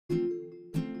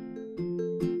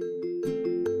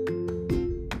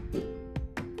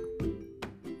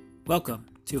Welcome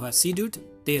to Hasidut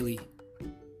Daily,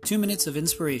 2 minutes of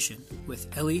inspiration with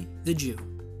Eli the Jew.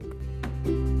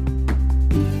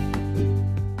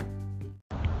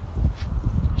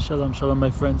 Shalom, shalom, my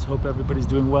friends. Hope everybody's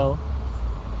doing well.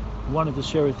 I wanted to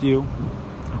share with you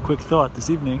a quick thought this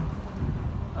evening.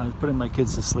 I was putting my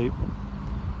kids to sleep,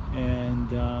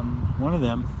 and one of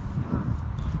them,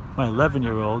 my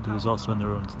 11-year-old, who was also in the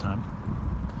room at the time,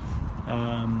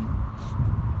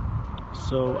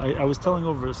 so I was telling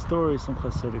over a story, some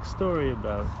Hasidic story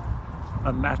about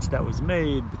a match that was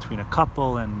made between a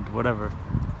couple and whatever,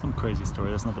 some crazy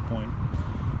story, that's not the point.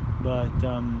 But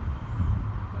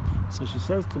so she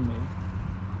says to me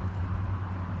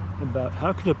about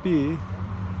how could it be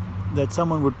that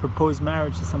someone would propose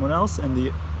marriage to someone else and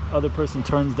the other person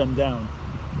turns them down?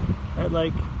 Right?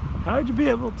 Like, how would you be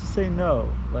able to say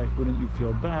no? Like, wouldn't you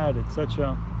feel bad,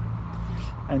 etc.?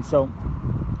 And so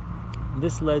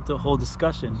this led to a whole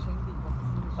discussion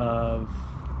of,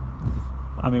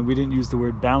 we didn't use the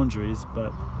word boundaries,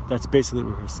 but that's basically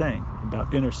what we're saying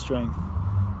about inner strength,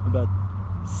 about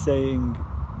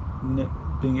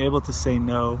being able to say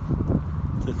no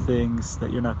to things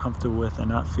that you're not comfortable with and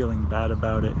not feeling bad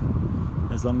about it,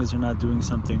 as long as you're not doing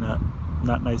something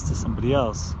not nice to somebody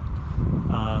else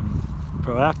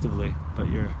proactively, but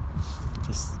you're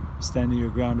just standing your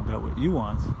ground about what you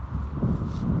want,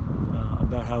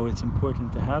 about how it's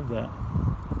important to have that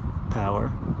power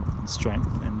and strength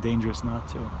and dangerous not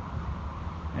to.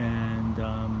 And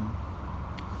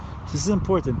this is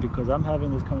important because I'm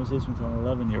having this conversation with an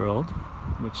 11-year-old,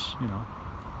 which,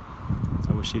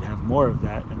 I wish he'd have more of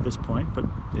that at this point, but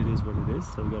it is what it is,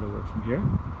 so we got to work from here.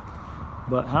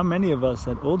 But how many of us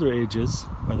at older ages,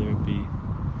 whether it be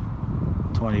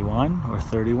 21 or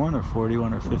 31 or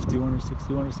 41 or 51 or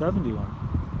 61 or 71,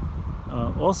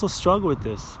 also struggle with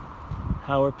this?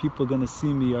 How are people going to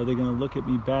see me? Are they going to look at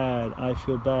me bad? I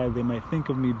feel bad. They might think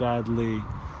of me badly.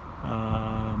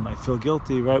 I feel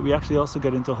guilty, right? We actually also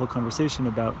get into a whole conversation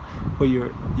about what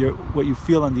you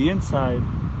feel on the inside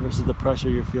versus the pressure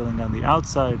you're feeling on the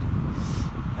outside.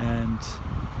 And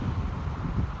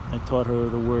I taught her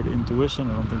the word intuition.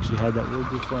 I don't think she had that word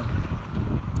before.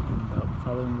 About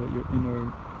following what your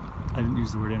inner, I didn't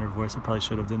use the word inner voice. I probably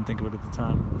should have, didn't think of it at the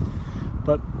time.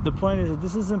 But the point is that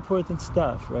this is important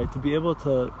stuff, right? To be able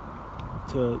to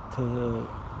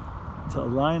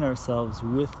align ourselves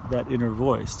with that inner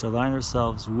voice, to align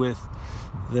ourselves with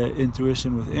the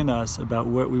intuition within us about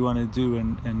what we want to do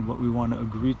and what we want to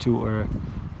agree to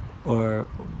or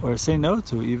say no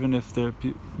to, even if there are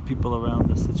people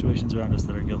around us, situations around us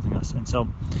that are guilting us. And so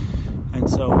I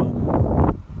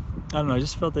don't know, I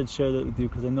just felt I'd share that with you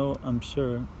because I'm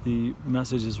sure the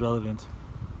message is relevant.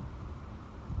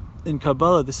 In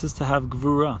Kabbalah, this is to have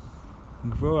gvura.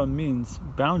 Gvura means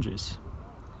boundaries.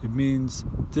 It means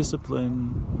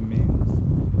discipline. It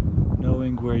means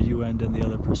knowing where you end and the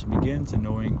other person begins, and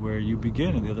knowing where you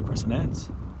begin and the other person ends.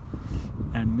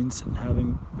 And means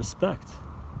having respect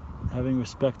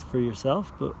for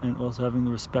yourself, and also having the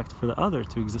respect for the other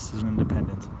to exist as an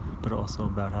independent, but also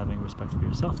about having respect for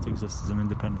yourself to exist as an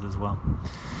independent as well.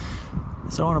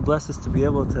 So I want to bless us to be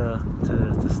able to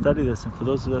study this, and for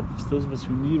those of us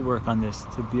who need work on this,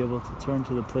 to be able to turn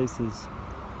to the places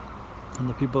and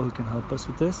the people who can help us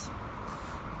with this,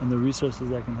 and the resources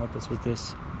that can help us with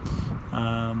this,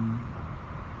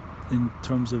 in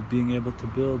terms of being able to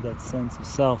build that sense of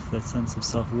self, that sense of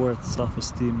self-worth,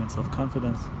 self-esteem, and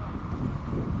self-confidence.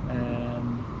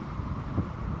 And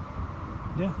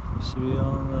we should be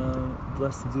all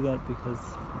blessed to do that, because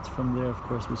it's from there, of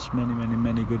course, which many, many,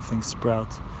 many good things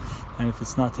sprout. And if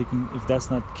that's not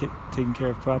taken care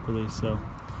of properly, so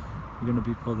you're going to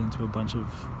be pulled into a bunch of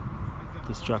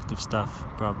destructive stuff,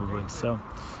 probably. So,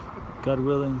 God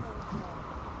willing,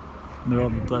 may all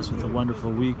be blessed with a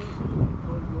wonderful week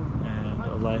and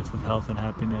a life of health and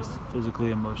happiness, physically,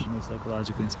 emotionally,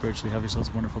 psychologically, and spiritually. Have yourselves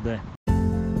a wonderful day.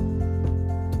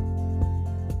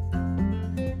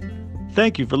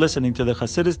 Thank you for listening to the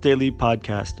Hasidus Daily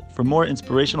Podcast. For more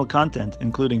inspirational content,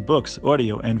 including books,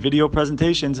 audio, and video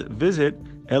presentations, visit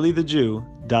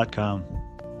EliTheJew.com.